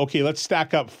next night? Okay, let's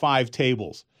stack up 5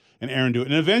 tables and Aaron do it.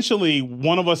 And eventually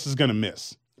one of us is going to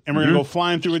miss. And we're going to go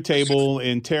flying through a table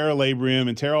and tear a labrum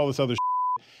and tear all this other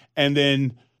shit, and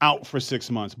then out for 6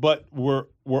 months. But we're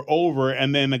over,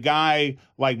 and then a guy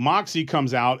like Moxie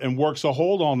comes out and works a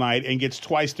hold all night and gets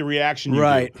twice the reaction you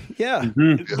Right. do. Yeah.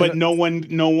 But no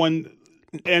one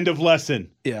end of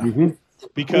lesson. Yeah.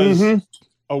 Because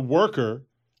a worker,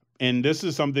 and this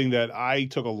is something that I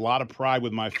took a lot of pride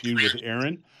with my feud with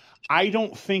Aaron, I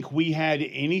don't think we had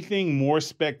anything more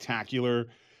spectacular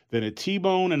than a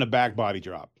T-bone and a back body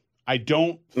drop. I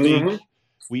don't think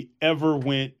we ever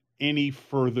went any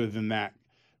further than that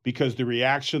because the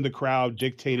reaction of the crowd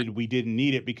dictated we didn't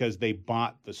need it because they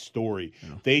bought the story. Yeah.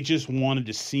 They just wanted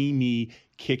to see me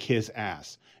kick his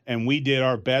ass. And we did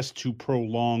our best to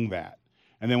prolong that.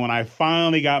 And then when I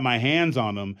finally got my hands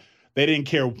on him, they didn't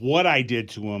care what I did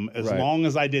to him as long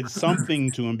as I did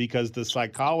something to him because the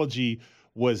psychology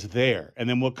was there. And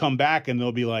then we'll come back and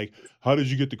they'll be like, how did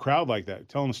you get the crowd like that?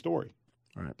 Telling a story.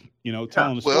 Right. You know,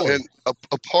 telling a story. Well, and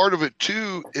a part of it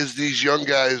too is these young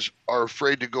guys are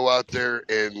afraid to go out there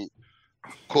and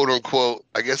quote unquote,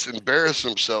 I guess, embarrass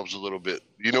themselves a little bit.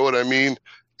 You know what I mean?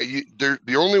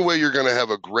 The only way you're going to have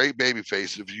a great baby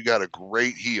face is if you got a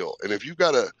great heel. And if you've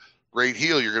got a great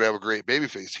heel, you're going to have a great baby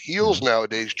face. Heels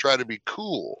nowadays try to be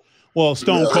cool. Well,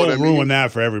 Stone Cold ruined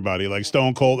that for everybody. Like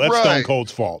Stone Cold, that's Stone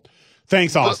Cold's fault.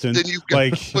 Thanks, Austin.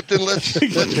 But then let's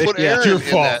put Aaron your in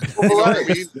fault. that. You know what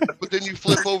I mean? But then you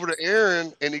flip over to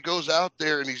Aaron, and he goes out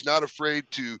there, and he's not afraid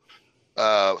to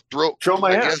show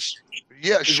my ass.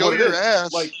 Yeah, show your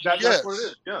ass. Like that's what it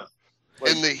is. Yeah.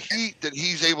 Like, and the heat that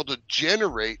he's able to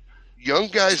generate, young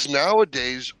guys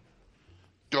nowadays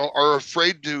are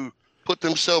afraid to put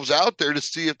themselves out there to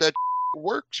see if that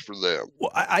works for them.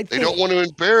 Well, I think they don't want to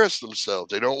embarrass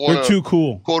themselves. They don't want They're too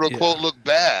cool. Quote unquote look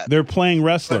bad. They're playing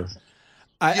wrestler.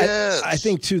 I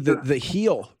think too the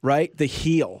heel, right? The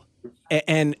heel,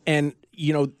 and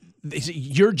you know,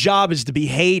 your job is to be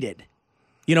hated,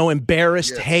 you know,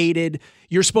 embarrassed, hated.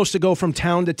 You're supposed to go from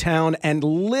town to town and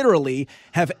literally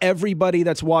have everybody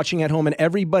that's watching at home and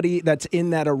everybody that's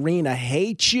in that arena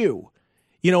hate you.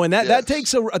 You know, and that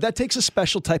takes a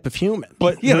special type of human.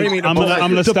 But you know what I mean? I'm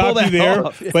going to stop you there.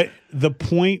 Off. But the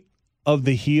point of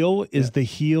the heel is the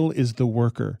heel is the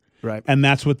worker. Right. And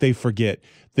that's what they forget.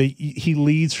 He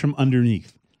leads from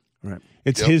underneath. Right.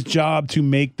 It's his job to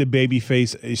make the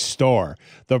babyface a star.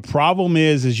 The problem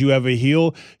is you have a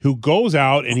heel who goes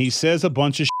out and he says a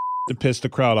bunch of to piss the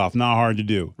crowd off. Not hard to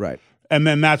do. Right. And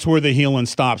then that's where the healing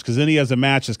stops because then he has a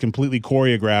match that's completely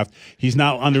choreographed. He's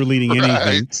not underleading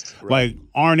anything. Right. Like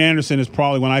Arn Anderson is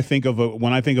probably when I think of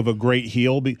a great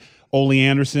heel, Ole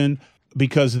Anderson,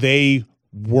 because they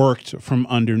worked from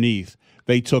underneath.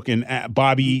 They took in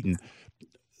Bobby Eaton.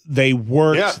 They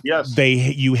worked. Yes.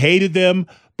 You hated them,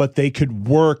 but they could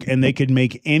work and they could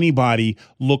make anybody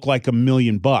look like $1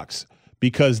 million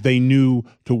because they knew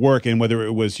to work. And whether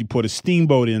it was you put a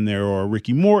Steamboat in there or a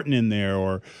Ricky Morton in there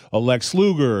or a Lex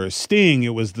Luger or a Sting,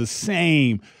 it was the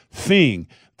same thing.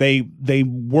 They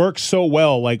work so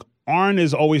well. Like Arn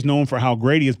is always known for how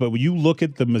great he is, but when you look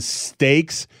at the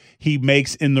mistakes he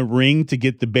makes in the ring to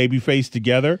get the babyface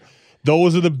together,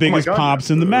 those are the biggest pops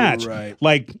in the match. Right.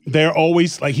 Like they're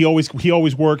always like he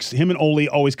always works. Him and Ole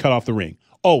always cut off the ring.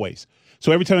 Always.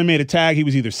 So every time I made a tag, he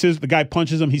was either the guy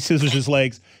punches him, he scissors his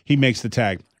legs, he makes the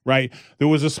tag. Right. There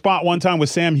was a spot one time with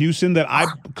Sam Houston that I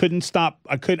couldn't stop.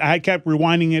 I kept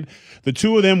rewinding it. The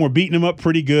two of them were beating him up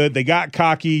pretty good. They got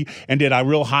cocky and did a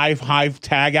real high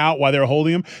tag out while they were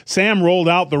holding him. Sam rolled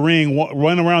out the ring,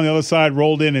 went around the other side,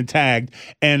 rolled in and tagged.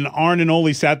 And Arn and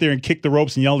Ole sat there and kicked the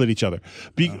ropes and yelled at each other.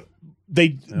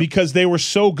 Because they were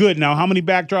so good. Now, how many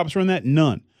backdrops were in that?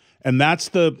 None. And that's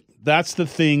the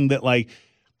thing that like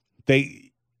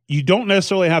you don't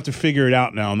necessarily have to figure it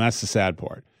out now, and that's the sad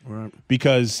part. Right.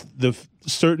 Because the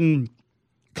certain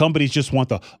companies just want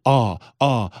the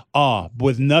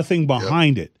with nothing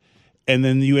behind it. And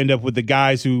then you end up with the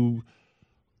guys who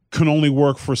can only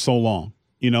work for so long.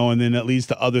 and then it leads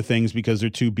to other things because they're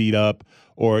too beat up,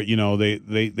 or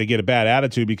they get a bad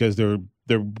attitude because they're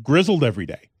grizzled every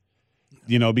day,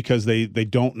 because they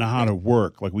don't know how to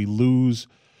work. Like, we lose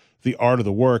the art of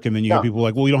the work, and then you get people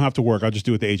like, well, you don't have to work. I'll just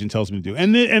do what the agent tells me to do,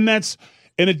 and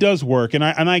it does work. And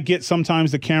I get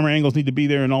sometimes the camera angles need to be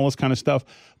there and all this kind of stuff.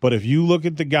 But if you look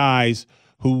at the guys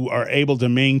who are able to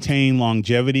maintain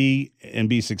longevity and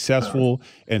be successful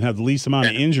and have the least amount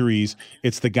of injuries,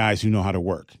 it's the guys who know how to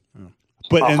work.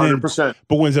 But 100%.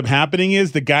 But what ends up happening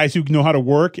is the guys who know how to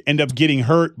work end up getting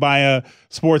hurt by a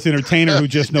sports entertainer who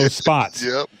just knows spots.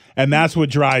 Yep. And that's what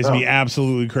drives me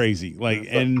absolutely crazy. Like,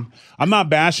 and I'm not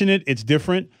bashing it. It's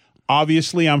different.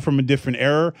 Obviously, I'm from a different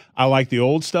era. I like the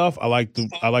old stuff. I like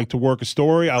to work a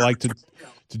story. I like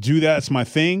to do that. It's my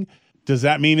thing. Does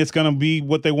that mean it's going to be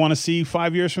what they want to see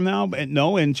 5 years from now?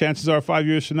 No, and chances are 5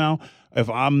 years from now, if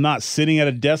I'm not sitting at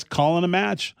a desk calling a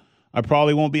match, I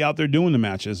probably won't be out there doing the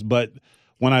matches. But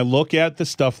when I look at the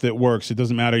stuff that works, it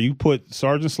doesn't matter. You put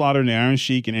Sergeant Slaughter and Iron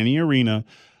Sheik in any arena,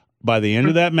 by the end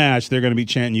of that match, they're going to be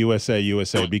chanting USA,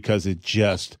 USA, because it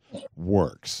just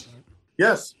works.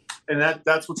 Yes, and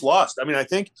that's what's lost. I mean, I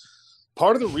think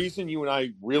part of the reason you and I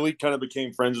really kind of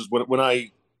became friends is when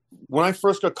I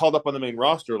first got called up on the main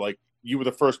roster, like, you were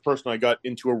the first person I got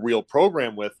into a real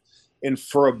program with. And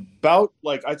for about,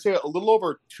 like, I'd say a little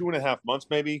over 2.5 months,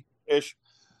 maybe ish.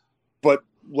 But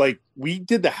like, we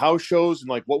did the house shows and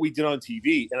like what we did on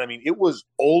TV. And I mean, it was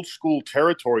old school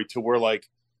territory to where, like,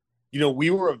 we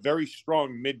were a very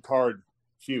strong mid-card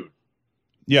feud.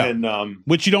 Yeah. And,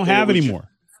 which you don't have anymore.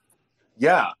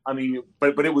 Yeah. I mean,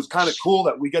 but it was kind of cool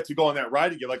that we get to go on that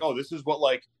ride and get like, oh, this is what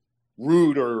like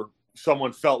Rude or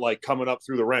someone felt like coming up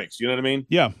through the ranks. You know what I mean?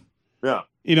 Yeah. Yeah.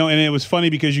 And it was funny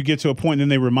because you get to a point and then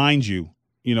they remind you,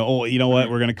 oh, you know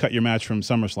what? We're going to cut your match from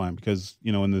SummerSlam because,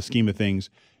 in the scheme of things,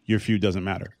 your feud doesn't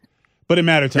matter. But it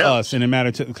mattered to us, and it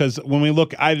mattered to, because when we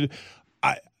look,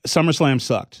 SummerSlam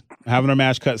sucked. Having our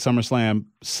match cut SummerSlam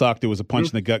sucked. It was a punch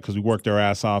in the gut because we worked our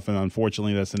ass off, and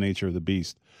unfortunately, that's the nature of the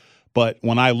beast. But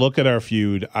when I look at our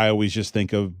feud, I always just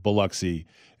think of Biloxi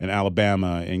and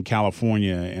Alabama and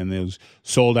California and those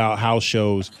sold-out house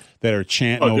shows that are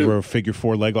chanting over a figure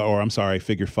 4 leg, or I'm sorry,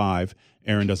 figure 5.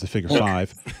 Aaron does the figure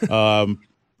 5.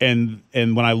 And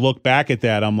when I look back at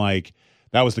that, I'm like,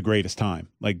 that was the greatest time.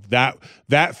 Like,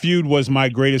 that feud was my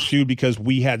greatest feud because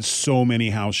we had so many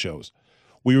house shows.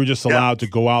 We were just allowed to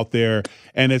go out there,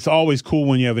 and it's always cool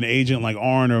when you have an agent like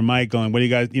Arn or Mike going, "What do you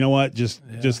guys? You know what? Just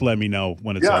let me know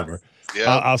when it's over.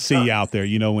 Yeah. I'll see you out there."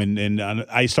 And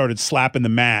I started slapping the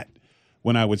mat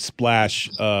when I would splash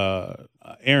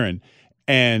Aaron,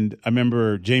 and I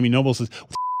remember Jamie Noble says, "What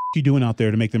are you doing out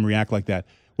there to make them react like that?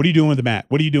 What are you doing with the mat?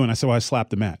 What are you doing?" I said, "Well, I slapped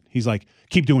the mat." He's like,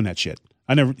 "Keep doing that shit.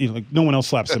 I never, no one else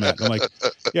slaps the mat." I'm like,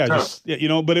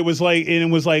 but it was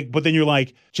like, but then you're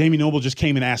like, Jamie Noble just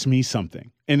came and asked me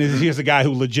something. And here's a guy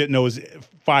who legit knows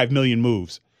 5 million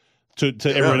moves to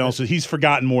everyone else. He's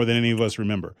forgotten more than any of us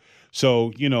remember.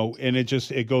 So, and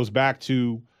it goes back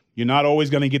to, you're not always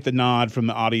going to get the nod from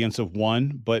the audience of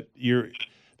one, but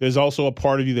there's also a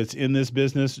part of you that's in this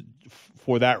business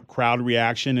for that crowd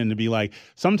reaction, and to be like,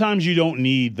 sometimes you don't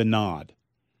need the nod.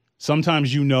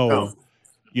 Sometimes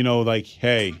like,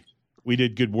 hey, we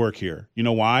did good work here. You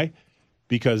know why?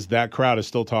 Because that crowd is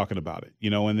still talking about it,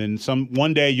 and then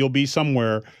one day you'll be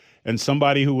somewhere and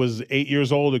somebody who was 8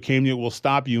 years old who came to you will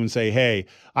stop you and say, "Hey,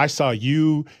 I saw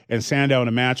you and Sandow in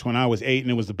a match when I was 8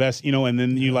 and it was the best," and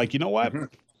then you're like, you know what?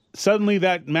 Suddenly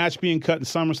that match being cut in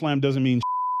SummerSlam doesn't mean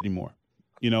anymore,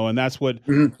 and that's what,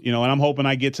 and I'm hoping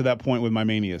I get to that point with my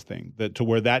Manias thing, to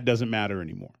where that doesn't matter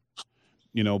anymore,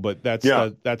 but that's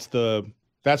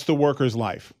the worker's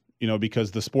life,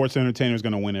 because the sports entertainer is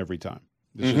going to win every time.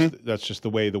 That's just the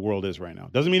way the world is right now.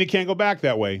 Doesn't mean it can't go back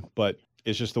that way, but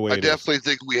it's just the way it is. I definitely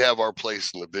think we have our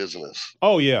place in the business.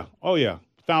 Oh, yeah.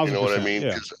 1,000%. You know what I mean?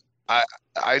 Because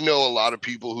I know a lot of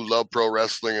people who love pro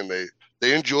wrestling and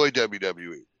they enjoy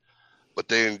WWE, but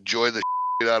they enjoy the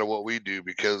shit out of what we do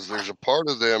because there's a part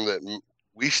of them that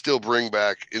we still bring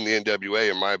back in the NWA,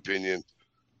 in my opinion,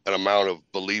 an amount of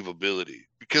believability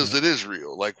because it is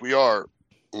real. Like, we are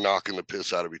knocking the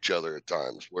piss out of each other at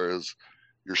times, whereas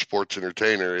your sports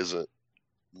entertainer isn't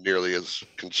nearly as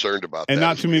concerned about that. And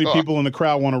not too many people in the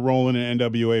crowd want to roll in an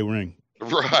NWA ring.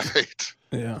 Right.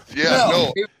 Yeah.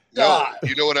 Yeah. No.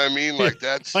 You know what I mean? Like,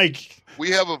 that's like,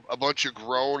 we have a bunch of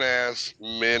grown ass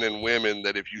men and women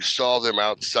that if you saw them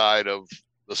outside of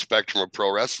the spectrum of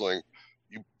pro wrestling,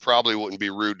 you probably wouldn't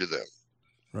be rude to them.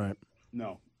 Right.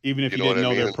 No. Even if you didn't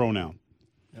know their pronoun.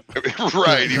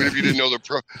 Right, even if you didn't know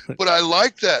the but I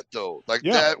like that though,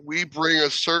 that we bring a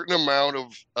certain amount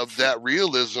of that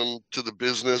realism to the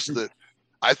business that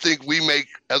I think we make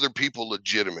other people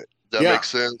legitimate. That makes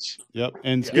sense. Yep.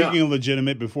 And speaking of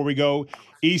legitimate, before we go,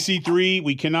 EC3,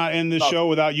 we cannot end this show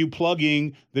without you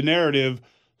plugging the narrative.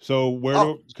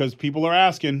 So because people are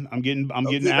asking, I'm getting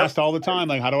asked all the time,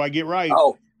 like, how do I get right?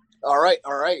 Oh, all right.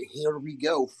 Here we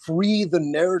go. Free the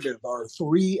Narrative, our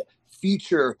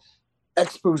 3-feature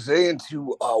expose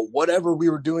into whatever we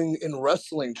were doing in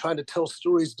wrestling, trying to tell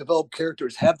stories, develop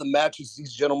characters, have the matches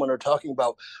these gentlemen are talking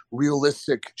about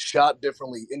realistic, shot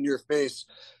differently, in your face,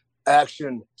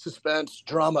 action, suspense,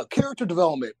 drama, character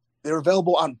development. They're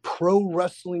available on Pro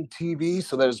Wrestling TV,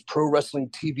 so that is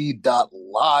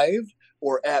prowrestlingtv.live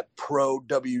or at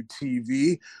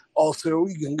ProWTV. Also,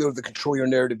 you can go to the Control Your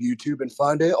Narrative YouTube and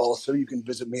find it. Also, you can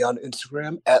visit me on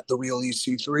Instagram at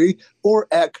TheRealEC3 or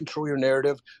at Control Your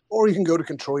Narrative, or you can go to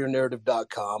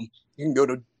controlyournarrative.com. You can go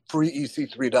to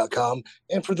freeec3.com.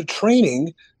 And for the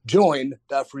training,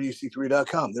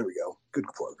 join.freeec3.com. There we go. Good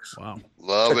plugs. Wow.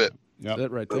 Love it. Yep. That's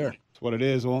it right there. That's what it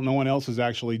is. Well, no one else is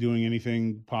actually doing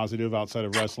anything positive outside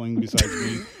of wrestling besides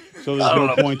me. So there's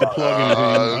no point to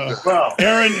plug anything.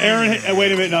 Aaron,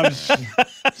 wait a minute. No, I'm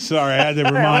sorry, I had to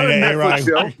remind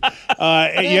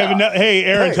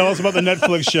Aaron, tell us about the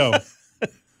Netflix show.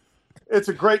 It's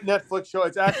a great Netflix show.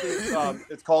 It's actually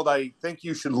it's called I Think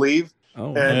You Should Leave. Oh,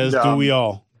 and, as do we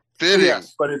all. Fitting.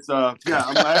 Yes, but it's I'm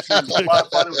actually it was a lot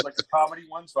of fun. It was like a comedy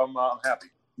one, so I'm happy.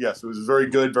 Yes, it was very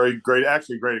good, very great.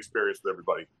 Actually, great experience with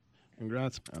everybody.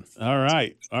 Congrats, man. All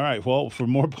right. Well, for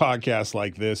more podcasts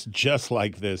like this, just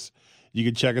like this, you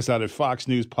can check us out at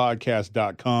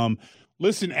foxnewspodcast.com.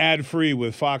 Listen ad-free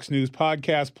with Fox News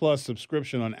Podcast Plus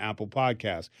subscription on Apple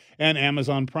Podcasts. And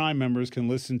Amazon Prime members can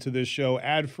listen to this show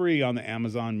ad-free on the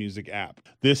Amazon Music app.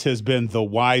 This has been the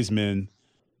Wiseman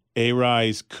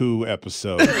A-Rise coup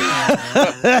episode.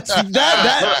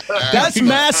 That's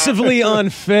massively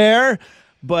unfair.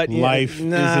 But life isn't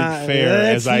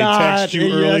fair, as I text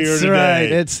you earlier today.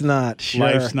 Right. It's not. Sure.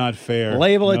 Life's not fair.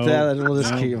 Label it that, and we'll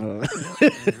just keep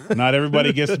it. Not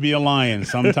everybody gets to be a lion.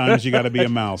 Sometimes you got to be a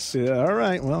mouse. Yeah, all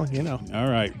right. Well, All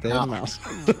right. They're the mouse.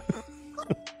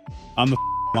 I'm the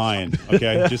lion.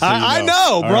 Okay. Just so you know. I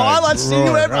know, bro. Right. I see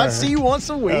you I see you once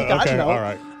a week. Okay. I know. All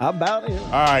right. How about it?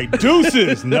 All right.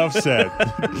 Deuces. Enough said.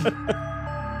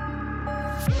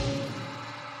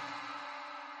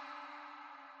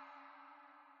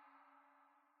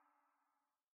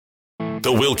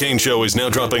 The Will Kane Show is now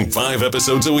dropping 5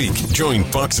 episodes a week. Join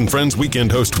Fox and Friends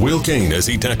weekend host Will Kane as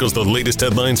he tackles the latest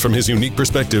headlines from his unique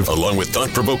perspective, along with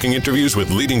thought-provoking interviews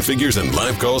with leading figures and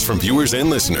live calls from viewers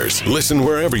and listeners. Listen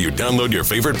wherever you download your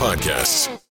favorite podcasts.